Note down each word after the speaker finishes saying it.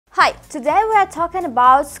Hi, today we are talking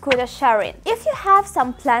about scooter sharing. If you have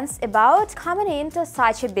some plans about coming into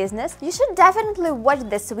such a business, you should definitely watch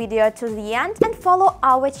this video to the end and follow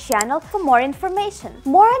our channel for more information.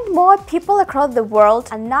 More and more people across the world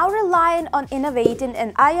are now relying on innovating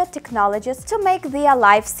in IoT technologies to make their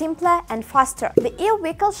life simpler and faster. The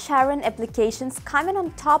e-vehicle sharing applications coming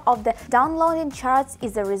on top of the downloading charts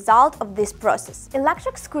is a result of this process.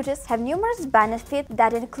 Electric scooters have numerous benefits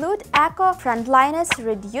that include eco-friendliness,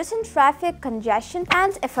 reducing traffic congestion,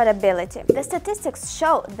 and affordability. The statistics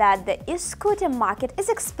show that the e-scooter market is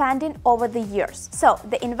expanding over the years, so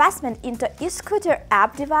the investment into e-scooter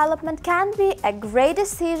app development can be a great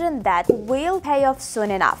decision that will pay off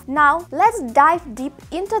soon enough. Now, let's dive deep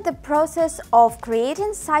into the process of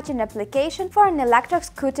creating such an application for an electric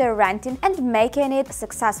scooter renting and making it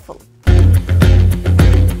successful.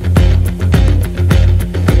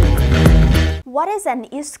 What is an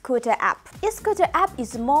e-scooter app? E-scooter app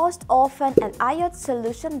is most often an IoT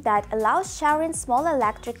solution that allows sharing small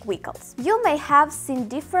electric vehicles. You may have seen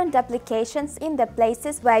different applications in the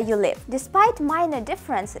places where you live. Despite minor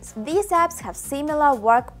differences, these apps have similar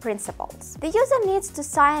work principles. The user needs to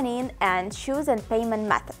sign in and choose a payment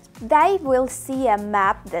method. They will see a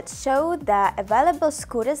map that shows the available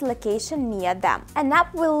scooter's location near them. An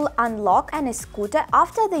app will unlock any scooter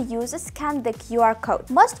after the user scans the QR code.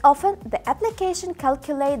 Most often, the application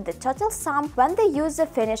calculates the total sum when the user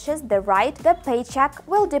finishes the ride. The paycheck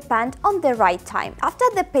will depend on the ride time. After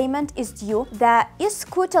the payment is due, the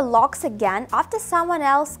e-scooter locks again after someone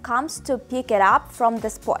else comes to pick it up from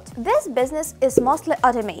the spot. This business is mostly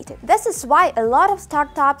automated. This is why a lot of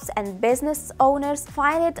startups and business owners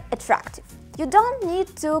find it attractive. You don't need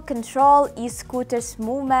to control e-scooter's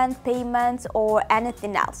movement, payments, or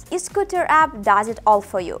anything else. E-scooter app does it all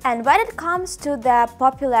for you. And when it comes to the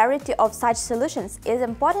popularity of such solutions, it's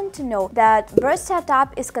important to know that Bird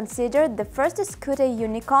Startup is considered the first scooter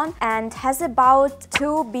unicorn and has about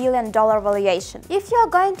 $2 billion valuation. If you are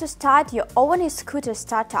going to start your own e-scooter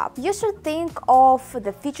startup, you should think of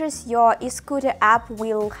the features your e-scooter app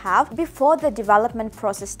will have before the development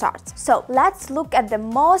process starts. So let's look at the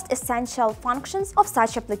most essential functions of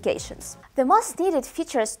such applications. The most needed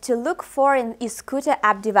features to look for in e-scooter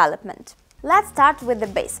app development. Let's start with the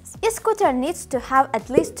basics. E-scooter needs to have at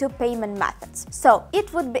least 2 payment methods, so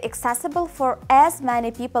it would be accessible for as many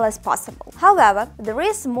people as possible. However, there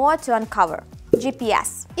is more to uncover.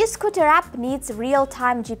 GPS. E-scooter app needs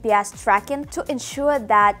real-time GPS tracking to ensure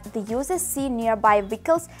that the users see nearby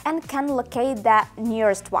vehicles and can locate the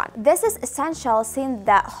nearest one. This is essential since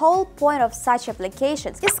the whole point of such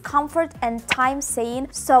applications is comfort and time saving,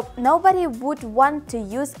 so nobody would want to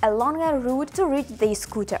use a longer route to reach the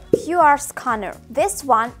scooter. QR scanner. This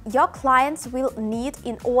one your clients will need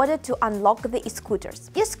in order to unlock the e-scooters.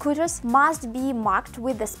 E-scooters must be marked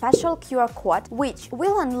with a special QR code, which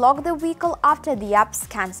will unlock the vehicle after the app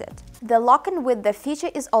scans it. The lock-in with the feature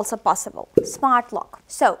is also possible. Smart lock.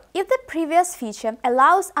 So, if the previous feature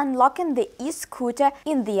allows unlocking the e-scooter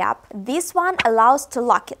in the app, this one allows to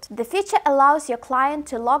lock it. The feature allows your client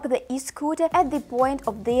to lock the e-scooter at the point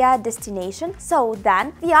of their destination, so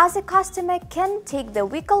then the other customer can take the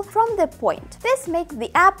vehicle from the point. This makes the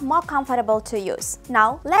app more comfortable to use.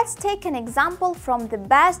 Now, let's take an example from the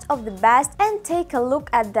best of the best and take a look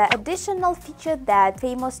at the additional feature that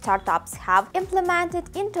famous startups have implemented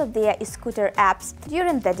into their e-scooter apps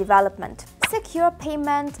during the development. Secure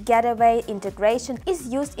payment gateway integration is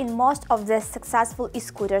used in most of the successful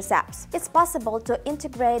e-scooters apps. It's possible to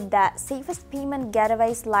integrate the safest payment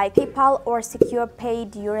gateways like PayPal or Secure Pay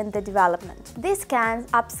during the development. This can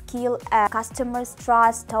upskill a customer's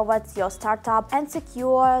trust towards your startup and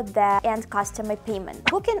secure the end customer payment.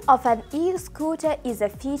 Booking of an e-scooter is a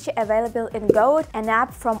feature available in Goat, an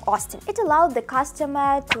app from Austin. It allows the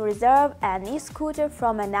customer to reserve an e-scooter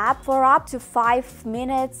from an app for up to 5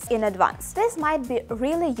 minutes in advance. This might be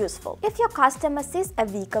really useful if your customer sees a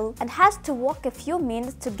vehicle and has to walk a few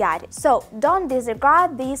minutes to get it. So don't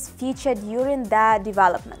disregard this feature during the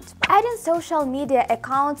development. Adding social media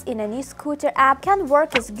accounts in an e-scooter app can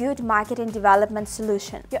work as good marketing development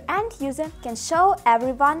solution. Your end user can show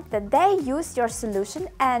everyone that they use your solution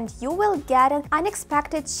and you will get an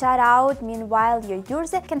unexpected shout out. Meanwhile, your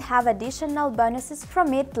user can have additional bonuses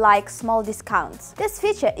from it like small discounts. This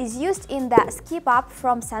feature is used in the Skip app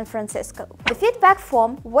from San Francisco. The feedback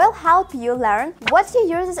form will help you learn what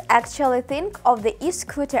your users actually think of the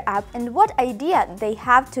e-scooter app and what idea they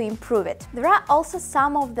have to improve it. There are also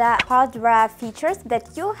some of the hardware features that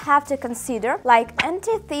you have to consider, like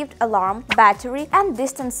anti-theft alarm, battery and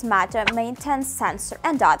distance meter, maintenance sensor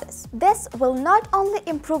and others. This will not only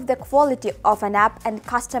improve the quality of an app and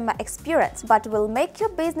customer experience, but will make your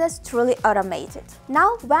business truly automated.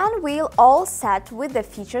 Now, when we're all set with the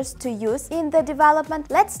features to use in the development,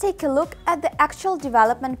 let's take a look at the actual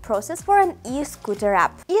development process for an e-scooter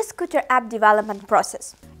app. E-scooter app development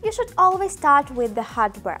process. You should always start with the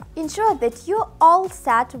hardware. Ensure that you're all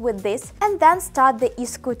set with this and then start the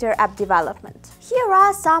e-scooter app development. Here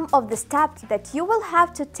are some of the steps that you will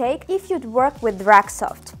have to take if you'd work with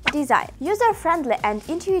RexSoft. Design. User-friendly and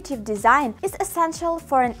intuitive design is essential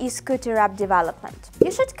for an e-scooter app development.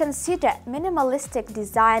 You should consider minimalistic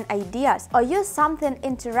design ideas or use something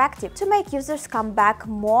interactive to make users come back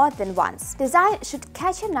more than once. Design should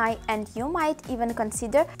catch an eye, and you might even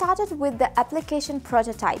consider starting with the application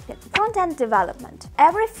prototyping. Front-end development.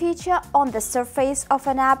 Every feature on the surface of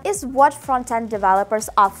an app is what front-end developers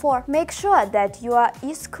are for. Make sure that your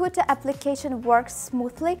e-scooter application works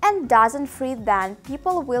smoothly and doesn't freeze, then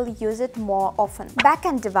people will use it more often.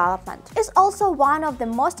 Back-end development is also one of the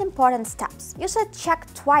most important steps. You should check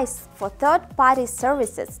twice for third-party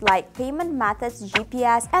services like payment methods,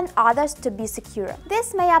 GPS, and others to be secure.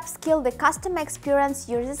 This may upskill the customer experience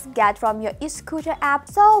users get from your e-scooter app,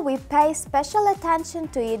 so we pay special attention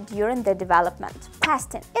to it during the development.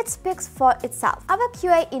 Testing. It speaks for itself. Our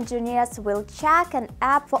QA engineers will check an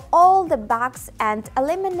app for all the bugs and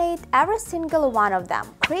eliminate every single one of them.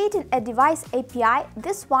 Creating a device API.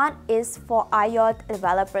 This one is for iOS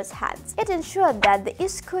developers' hands. It ensures that the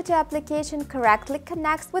e-scooter application correctly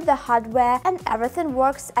connects with the hardware and everything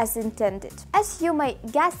works as intended. As you may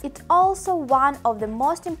guess, it's also one of the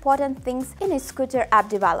most important things in e-scooter app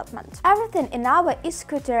development. Everything in our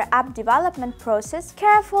e-scooter app development process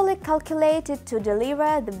carefully calculated to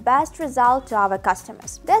deliver the best result to our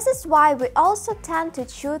customers. This is why we also tend to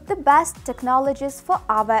choose the best technologies for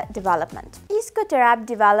our development. E-scooter app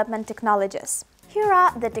development technologies. Here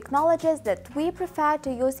are the technologies that we prefer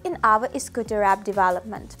to use in our e-scooter app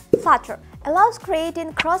development. Flutter allows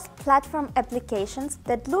creating cross-platform applications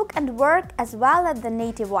that look and work as well as the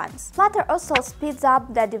native ones. Flutter also speeds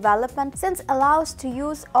up the development since it allows to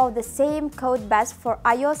use of the same code base for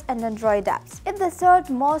iOS and Android apps. It's the third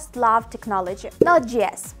most loved technology.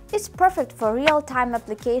 Node.js. It's perfect for real-time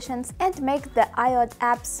applications and makes the iOS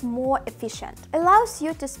apps more efficient. Allows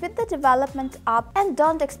you to speed the development up and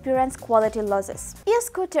don't experience quality losses.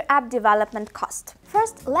 E-scooter app development cost.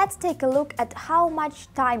 First, let's take a look at how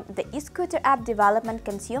much time the e-scooter app development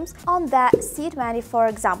consumes on the C20, for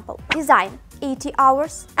example. Design 80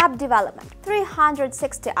 hours, app development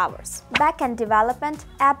 360 hours, backend development,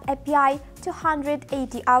 app API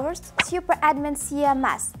 280 hours, super admin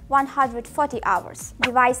CMS 140 hours,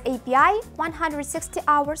 device API 160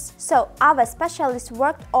 hours. So our specialists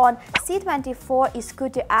worked on C24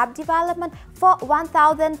 e-scooter app development for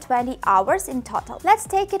 1020 hours in total. Let's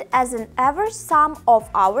take it as an average sum of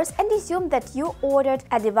hours and assume that you ordered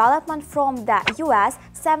a development from the US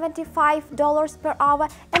 $75 per hour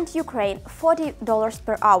and Ukraine $40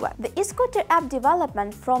 per hour. The e-scooter app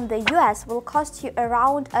development from the US will cost you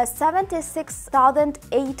around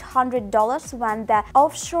 $76,800 when the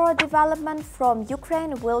offshore development from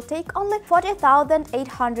Ukraine will take only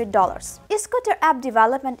 $40,800. E-scooter app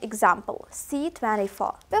development example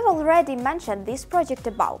C24. We've already mentioned this project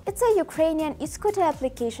above. It's a Ukrainian e-scooter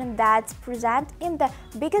application that's present in the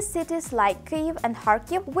biggest cities like Kyiv and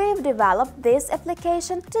Kharkiv. We've developed this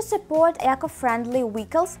application to support eco-friendly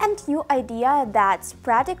vehicles and new idea that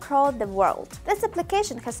spread across the world. This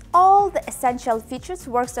application has all the essential features,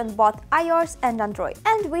 works on both iOS and Android,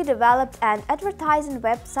 and we developed an advertising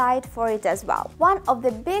website for it as well. One of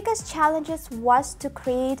the biggest challenges was to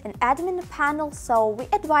create an admin panel, so we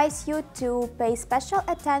advise you to pay special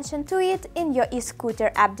attention to it in your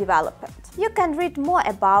e-scooter app development. You can read more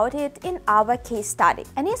about it in our case study.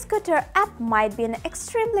 An e-scooter app might be an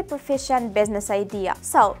extremely proficient business idea.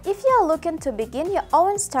 So, if you are looking to begin your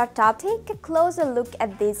own startup, take a closer look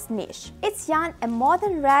at this niche. It's young and more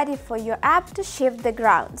than ready for your app to shift the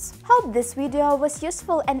grounds. Hope this video was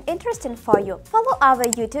useful and interesting for you. Follow our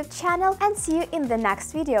YouTube channel and see you in the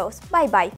next videos. Bye bye!